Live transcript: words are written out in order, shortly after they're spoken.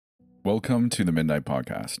Welcome to the Midnight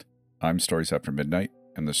Podcast. I'm Stories After Midnight,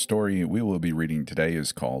 and the story we will be reading today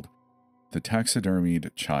is called The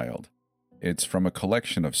Taxidermied Child. It's from a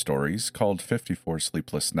collection of stories called E304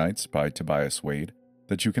 Sleepless Nights by Tobias Wade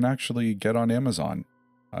that you can actually get on Amazon.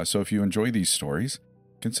 So if you enjoy these stories,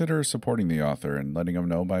 consider supporting the author and letting him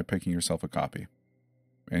know by picking yourself a copy.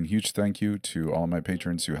 And huge thank you to all my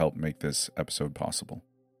patrons who helped make this episode possible.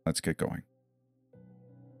 Let's get going.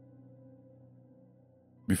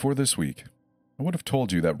 Before this week, I would have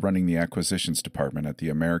told you that running the acquisitions department at the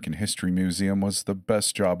American History Museum was the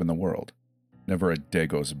best job in the world. Never a day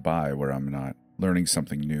goes by where I'm not learning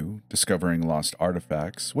something new, discovering lost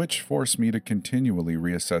artifacts, which force me to continually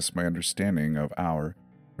reassess my understanding of our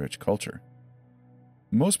rich culture.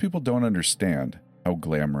 Most people don't understand how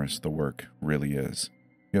glamorous the work really is.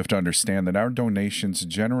 You have to understand that our donations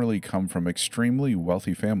generally come from extremely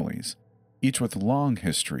wealthy families, each with long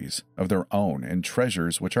histories of their own and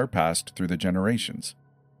treasures which are passed through the generations.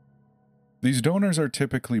 These donors are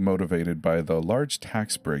typically motivated by the large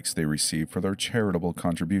tax breaks they receive for their charitable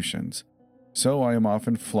contributions, so I am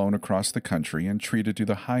often flown across the country and treated to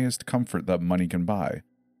the highest comfort that money can buy,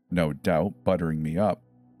 no doubt buttering me up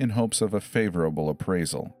in hopes of a favorable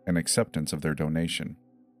appraisal and acceptance of their donation.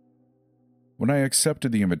 When I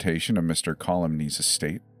accepted the invitation of Mr. Columny's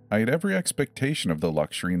estate, I had every expectation of the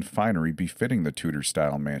luxury and finery befitting the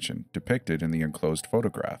Tudor-style mansion depicted in the enclosed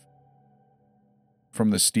photograph. From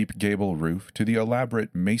the steep gable roof to the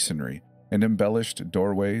elaborate masonry and embellished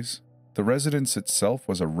doorways, the residence itself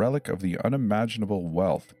was a relic of the unimaginable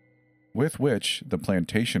wealth with which the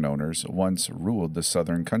plantation owners once ruled the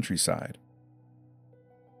southern countryside.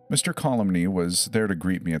 Mr. Columny was there to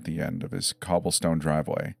greet me at the end of his cobblestone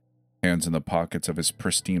driveway, hands in the pockets of his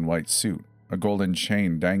pristine white suit, a golden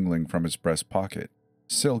chain dangling from his breast pocket,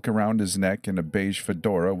 silk around his neck, and a beige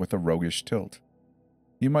fedora with a roguish tilt.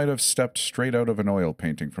 He might have stepped straight out of an oil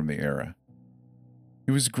painting from the era.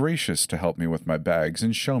 He was gracious to help me with my bags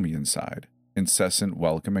and show me inside, incessant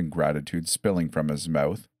welcome and gratitude spilling from his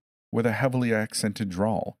mouth with a heavily accented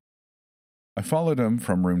drawl. I followed him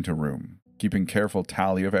from room to room, keeping careful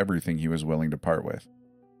tally of everything he was willing to part with.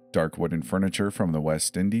 Dark wooden furniture from the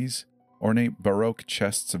West Indies, ornate Baroque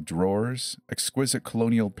chests of drawers, exquisite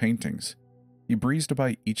colonial paintings. He breezed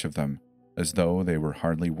by each of them, as though they were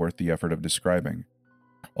hardly worth the effort of describing.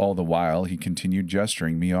 All the while he continued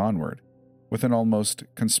gesturing me onward, with an almost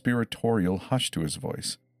conspiratorial hush to his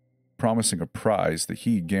voice, promising a prize that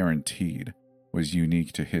he guaranteed was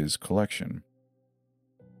unique to his collection.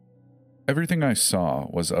 Everything I saw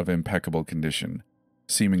was of impeccable condition,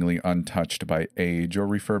 seemingly untouched by age or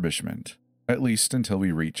refurbishment, at least until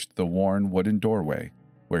we reached the worn wooden doorway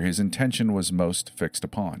where his intention was most fixed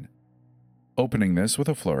upon. Opening this with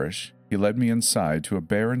a flourish, he led me inside to a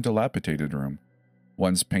bare and dilapidated room.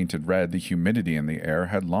 Once painted red, the humidity in the air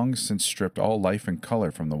had long since stripped all life and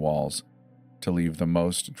color from the walls, to leave the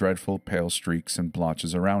most dreadful pale streaks and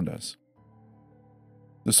blotches around us.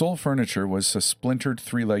 The sole furniture was a splintered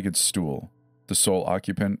three-legged stool, the sole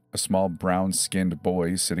occupant a small brown-skinned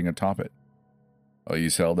boy sitting atop it. "Oh,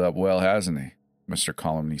 he's held up well, hasn't he?" Mr.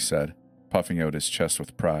 Columny said, puffing out his chest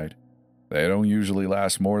with pride. "They don't usually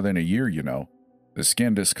last more than a year, you know. The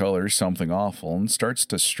skin discolors something awful and starts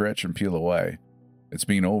to stretch and peel away. It's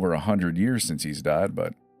been over 100 years since he's died,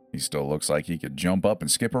 but he still looks like he could jump up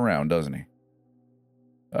and skip around, doesn't he?"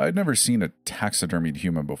 I'd never seen a taxidermied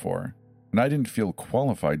human before, and I didn't feel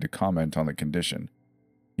qualified to comment on the condition.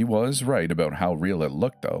 He was right about how real it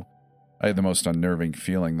looked, though. I had the most unnerving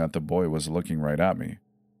feeling that the boy was looking right at me,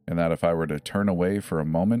 and that if I were to turn away for a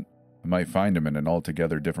moment, I might find him in an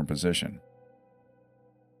altogether different position.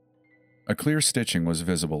 A clear stitching was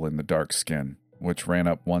visible in the dark skin, which ran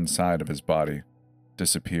up one side of his body,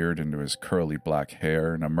 disappeared into his curly black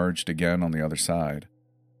hair, and emerged again on the other side.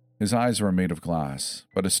 His eyes were made of glass,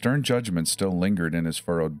 but a stern judgment still lingered in his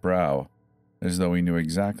furrowed brow, as though he knew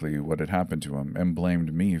exactly what had happened to him and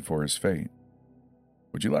blamed me for his fate.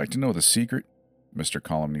 "Would you like to know the secret?" Mr.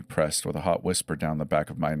 Columny pressed with a hot whisper down the back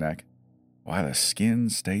of my neck. "Why the skin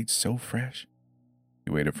stayed so fresh?"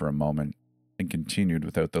 He waited for a moment, and continued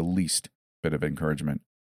without the least bit of encouragement.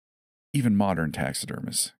 "Even modern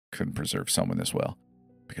taxidermists couldn't preserve someone this well,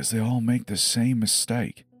 because they all make the same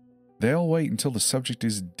mistake. They all wait until the subject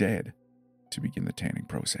is dead to begin the tanning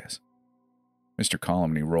process." Mr.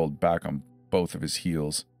 Columny rolled back on both of his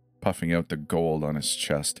heels, puffing out the gold on his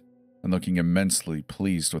chest, and looking immensely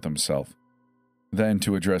pleased with himself. Then,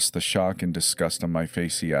 to address the shock and disgust on my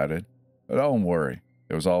face, he added, "But don't worry,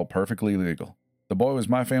 it was all perfectly legal. The boy was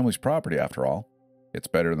my family's property, after all. It's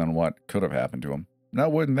better than what could have happened to him. Now,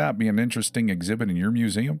 wouldn't that be an interesting exhibit in your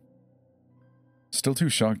museum?" Still too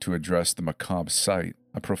shocked to address the macabre sight,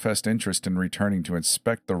 I professed interest in returning to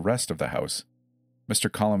inspect the rest of the house. Mr.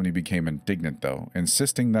 Colomny became indignant, though,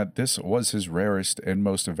 insisting that this was his rarest and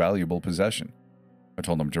most valuable possession. I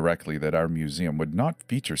told him directly that our museum would not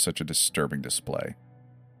feature such a disturbing display,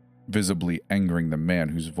 visibly angering the man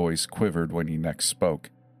whose voice quivered when he next spoke.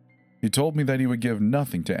 He told me that he would give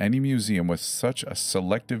nothing to any museum with such a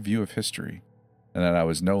selective view of history, and that I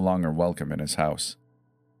was no longer welcome in his house.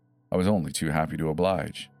 I was only too happy to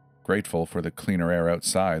oblige, grateful for the cleaner air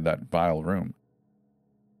outside that vile room.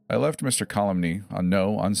 I left Mr. Colomny on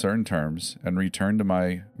no uncertain terms and returned to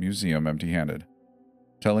my museum empty-handed,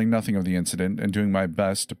 telling nothing of the incident and doing my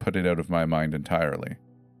best to put it out of my mind entirely.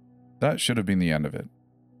 That should have been the end of it.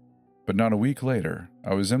 But not a week later,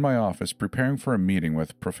 I was in my office preparing for a meeting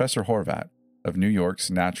with Professor Horvat of New York's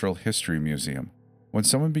Natural History Museum when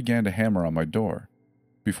someone began to hammer on my door.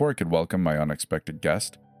 Before I could welcome my unexpected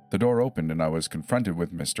guest, the door opened and I was confronted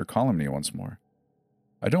with Mr. Colomny once more.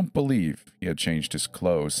 I don't believe he had changed his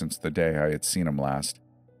clothes since the day I had seen him last.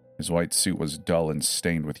 His white suit was dull and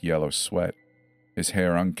stained with yellow sweat, his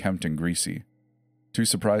hair unkempt and greasy. Too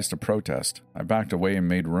surprised to protest, I backed away and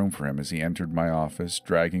made room for him as he entered my office,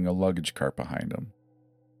 dragging a luggage cart behind him.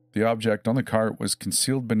 The object on the cart was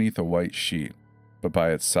concealed beneath a white sheet, but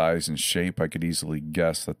by its size and shape I could easily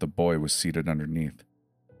guess that the boy was seated underneath.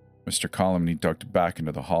 Mr. Colomny ducked back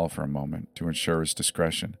into the hall for a moment to ensure his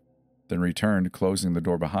discretion, then returned, closing the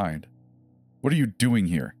door behind. "What are you doing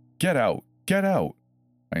here? Get out! Get out!"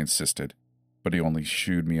 I insisted, but he only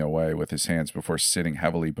shooed me away with his hands before sitting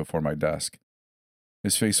heavily before my desk.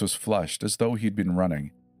 His face was flushed, as though he'd been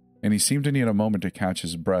running, and he seemed to need a moment to catch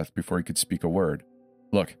his breath before he could speak a word.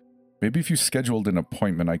 "Look, maybe if you scheduled an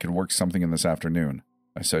appointment I could work something in this afternoon,"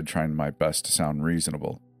 I said, trying my best to sound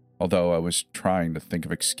reasonable, although I was trying to think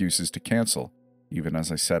of excuses to cancel, even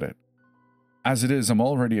as I said it. "As it is, I'm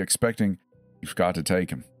already expecting—" "You've got to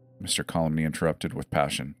take him," Mr. Colomny interrupted with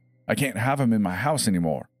passion. "I can't have him in my house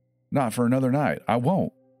anymore. Not for another night. I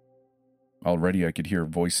won't." Already I could hear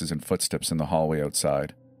voices and footsteps in the hallway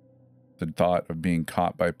outside. The thought of being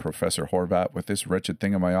caught by Professor Horvat with this wretched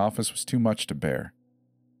thing in my office was too much to bear.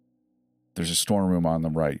 "There's a storeroom on the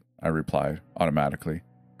right," I replied, automatically.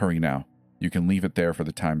 "Hurry now. You can leave it there for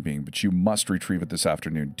the time being, but you must retrieve it this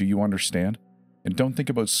afternoon. Do you understand? And don't think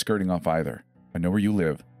about skirting off either. I know where you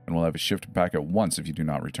live, and will have it shipped back at once if you do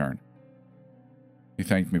not return." He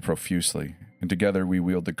thanked me profusely, and together we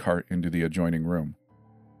wheeled the cart into the adjoining room.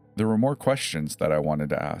 There were more questions that I wanted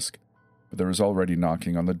to ask, but there was already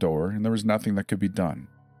knocking on the door, and there was nothing that could be done.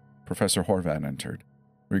 Professor Horvat entered,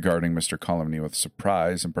 regarding Mr. Colomny with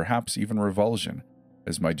surprise and perhaps even revulsion,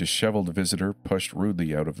 as my disheveled visitor pushed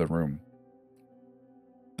rudely out of the room.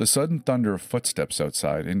 The sudden thunder of footsteps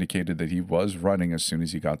outside indicated that he was running as soon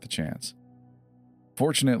as he got the chance.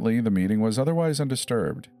 Fortunately, the meeting was otherwise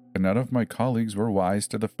undisturbed, and none of my colleagues were wise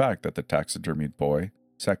to the fact that the taxidermied boy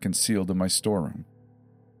sat concealed in my storeroom.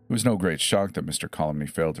 It was no great shock that Mr. Colomny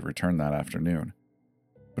failed to return that afternoon,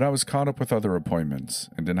 but I was caught up with other appointments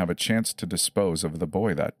and didn't have a chance to dispose of the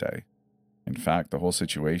boy that day. In fact, the whole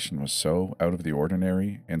situation was so out of the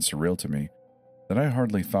ordinary and surreal to me that I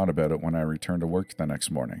hardly thought about it when I returned to work the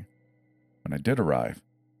next morning. When I did arrive,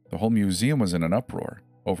 the whole museum was in an uproar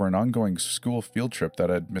over an ongoing school field trip that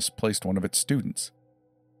had misplaced one of its students.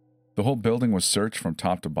 The whole building was searched from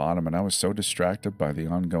top to bottom, and I was so distracted by the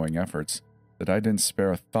ongoing efforts that I didn't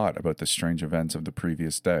spare a thought about the strange events of the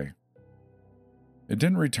previous day. It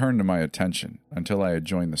didn't return to my attention until I had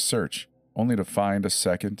joined the search, only to find a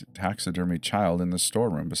second taxidermied child in the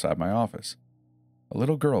storeroom beside my office. A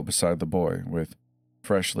little girl beside the boy, with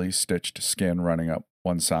freshly stitched skin running up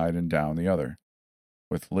one side and down the other,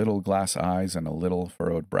 with little glass eyes and a little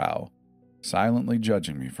furrowed brow, silently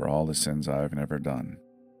judging me for all the sins I've never done.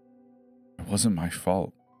 "It wasn't my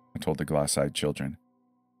fault," I told the glass-eyed children.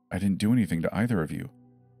 "I didn't do anything to either of you,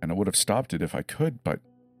 and I would have stopped it if I could, but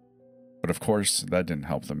of course, that didn't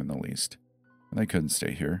help them in the least, and they couldn't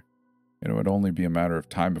stay here, and it would only be a matter of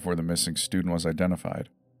time before the missing student was identified.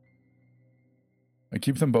 I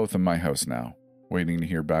keep them both in my house now, waiting to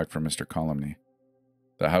hear back from Mr. Colomny.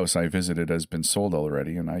 The house I visited has been sold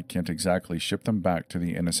already, and I can't exactly ship them back to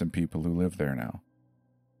the innocent people who live there now.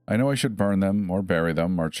 I know I should burn them, or bury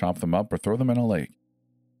them, or chop them up, or throw them in a lake.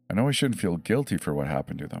 I know I shouldn't feel guilty for what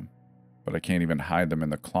happened to them, but I can't even hide them in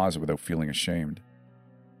the closet without feeling ashamed.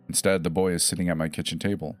 Instead, the boy is sitting at my kitchen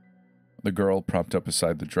table, the girl propped up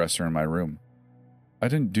beside the dresser in my room. I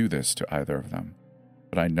didn't do this to either of them,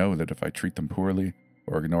 but I know that if I treat them poorly,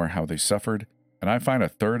 or ignore how they suffered, and I find a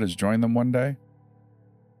third has joined them one day,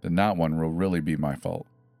 then that one will really be my fault.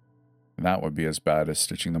 And that would be as bad as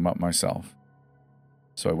stitching them up myself.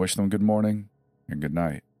 So I wish them good morning and good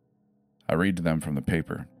night. I read to them from the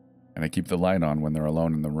paper, and I keep the light on when they're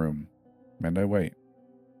alone in the room, and I wait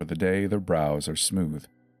for the day their brows are smooth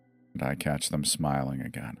and I catch them smiling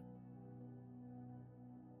again.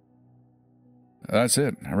 That's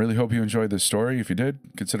it. I really hope you enjoyed this story. If you did,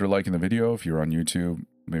 consider liking the video. If you're on YouTube,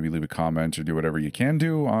 maybe leave a comment or do whatever you can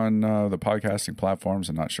do on the podcasting platforms.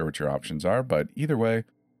 I'm not sure what your options are, but either way,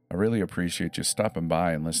 I really appreciate you stopping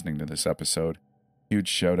by and listening to this episode. Huge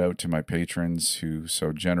shout out to my patrons who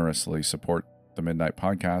so generously support the Midnight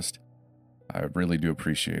Podcast. I really do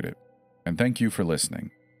appreciate it. And thank you for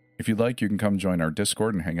listening. If you'd like, you can come join our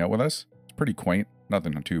Discord and hang out with us. It's pretty quaint.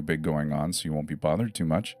 Nothing too big going on, so you won't be bothered too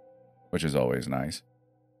much, which is always nice.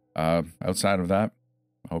 Outside of that,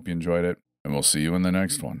 I hope you enjoyed it, and we'll see you in the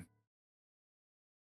next one.